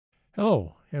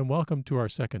Hello, and welcome to our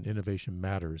second Innovation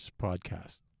Matters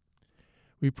podcast.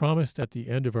 We promised at the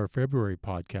end of our February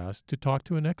podcast to talk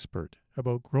to an expert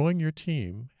about growing your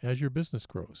team as your business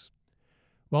grows.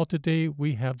 Well, today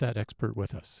we have that expert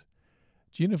with us.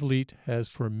 Gina Vliet has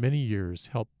for many years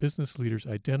helped business leaders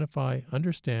identify,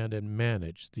 understand, and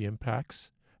manage the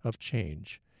impacts of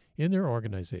change in their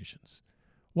organizations.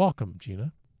 Welcome,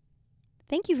 Gina.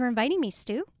 Thank you for inviting me,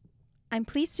 Stu. I'm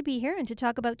pleased to be here and to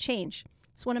talk about change.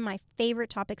 It's one of my favorite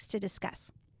topics to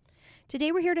discuss.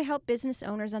 Today we're here to help business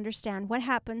owners understand what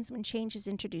happens when change is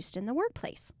introduced in the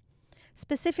workplace.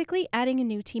 Specifically, adding a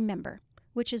new team member,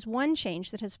 which is one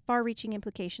change that has far-reaching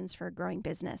implications for a growing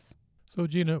business. So,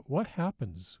 Gina, what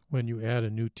happens when you add a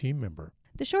new team member?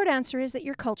 The short answer is that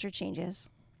your culture changes.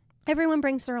 Everyone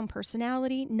brings their own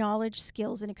personality, knowledge,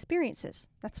 skills, and experiences.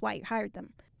 That's why you hired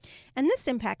them. And this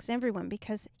impacts everyone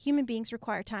because human beings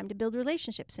require time to build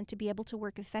relationships and to be able to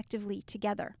work effectively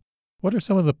together. What are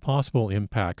some of the possible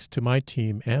impacts to my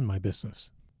team and my business?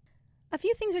 A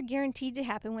few things are guaranteed to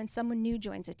happen when someone new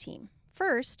joins a team.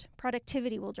 First,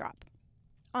 productivity will drop.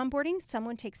 Onboarding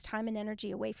someone takes time and energy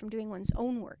away from doing one's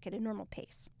own work at a normal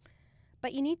pace.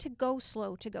 But you need to go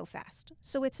slow to go fast,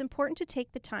 so it's important to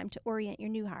take the time to orient your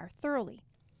new hire thoroughly.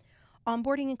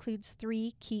 Onboarding includes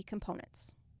 3 key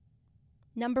components.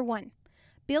 Number 1,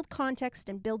 build context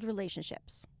and build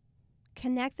relationships.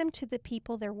 Connect them to the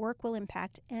people their work will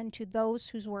impact and to those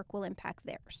whose work will impact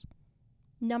theirs.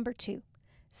 Number 2,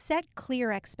 set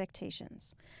clear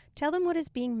expectations. Tell them what is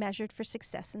being measured for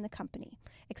success in the company.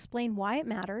 Explain why it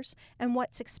matters and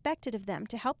what's expected of them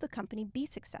to help the company be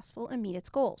successful and meet its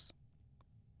goals.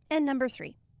 And number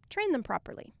 3, train them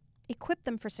properly. Equip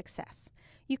them for success.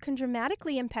 You can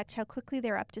dramatically impact how quickly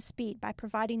they're up to speed by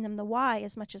providing them the why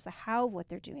as much as the how of what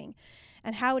they're doing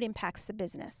and how it impacts the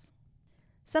business.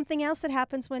 Something else that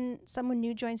happens when someone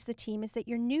new joins the team is that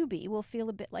your newbie will feel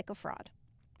a bit like a fraud.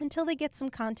 Until they get some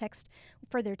context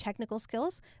for their technical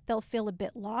skills, they'll feel a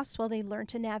bit lost while they learn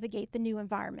to navigate the new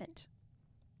environment.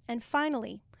 And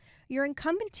finally, your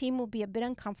incumbent team will be a bit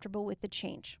uncomfortable with the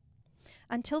change.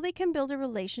 Until they can build a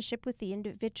relationship with the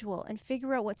individual and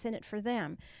figure out what's in it for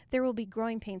them, there will be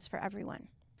growing pains for everyone.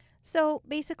 So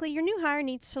basically, your new hire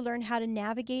needs to learn how to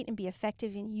navigate and be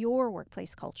effective in your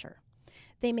workplace culture.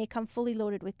 They may come fully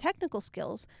loaded with technical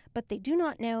skills, but they do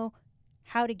not know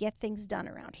how to get things done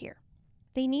around here.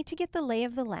 They need to get the lay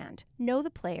of the land, know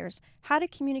the players, how to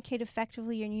communicate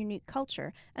effectively in your unique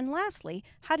culture, and lastly,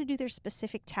 how to do their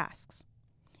specific tasks.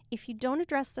 If you don't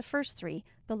address the first 3,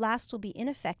 the last will be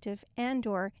ineffective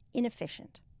and/or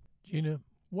inefficient. Gina,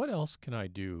 what else can I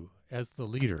do as the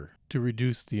leader to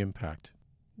reduce the impact?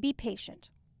 Be patient,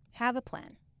 have a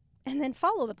plan, and then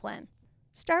follow the plan.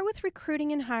 Start with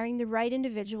recruiting and hiring the right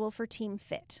individual for team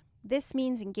fit. This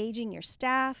means engaging your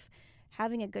staff,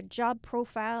 having a good job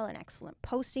profile, an excellent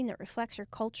posting that reflects your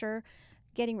culture,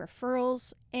 getting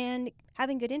referrals, and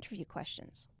having good interview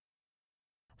questions.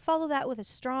 Follow that with a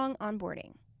strong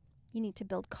onboarding. You need to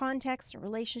build context and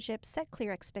relationships, set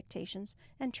clear expectations,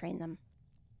 and train them.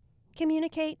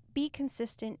 Communicate, be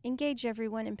consistent, engage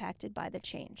everyone impacted by the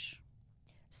change.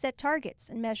 Set targets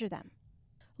and measure them.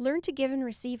 Learn to give and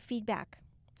receive feedback.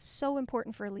 So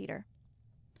important for a leader.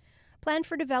 Plan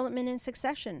for development and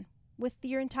succession with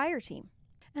your entire team.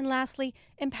 And lastly,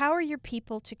 empower your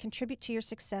people to contribute to your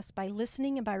success by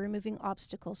listening and by removing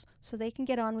obstacles so they can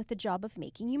get on with the job of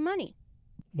making you money.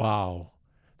 Wow.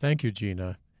 Thank you,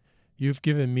 Gina. You've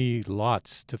given me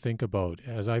lots to think about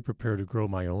as I prepare to grow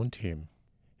my own team.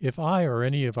 If I or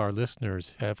any of our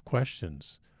listeners have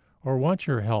questions or want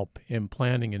your help in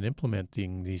planning and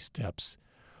implementing these steps,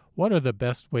 what are the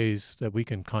best ways that we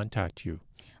can contact you?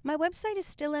 My website is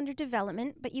still under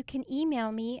development, but you can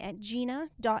email me at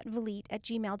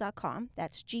gina.vliet@gmail.com.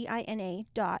 That's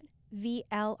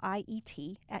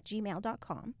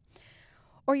gina.vliet@gmail.com.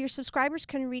 Or your subscribers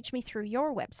can reach me through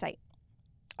your website.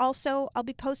 Also, I'll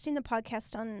be posting the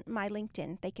podcast on my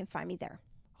LinkedIn. They can find me there.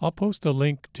 I'll post a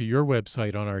link to your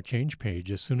website on our change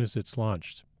page as soon as it's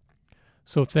launched.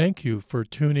 So thank you for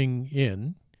tuning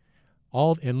in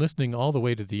and listening all the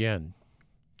way to the end.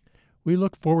 We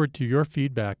look forward to your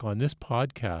feedback on this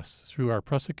podcast through our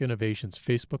Prusik Innovations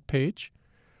Facebook page,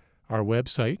 our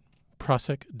website,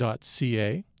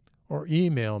 prusik.ca, or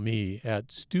email me at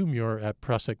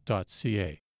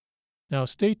stumuir@prusik.ca. Now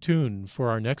stay tuned for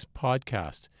our next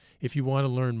podcast if you want to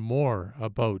learn more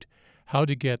about how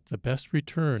to get the best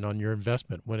return on your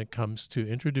investment when it comes to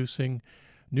introducing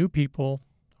new people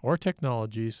or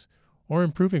technologies or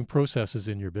improving processes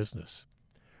in your business.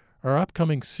 Our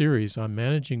upcoming series on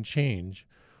managing change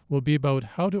will be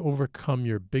about how to overcome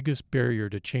your biggest barrier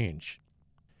to change.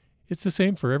 It's the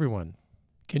same for everyone.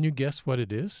 Can you guess what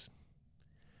it is?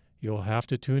 You'll have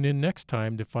to tune in next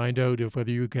time to find out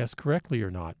whether you guessed correctly or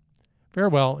not.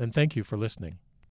 Farewell, and thank you for listening.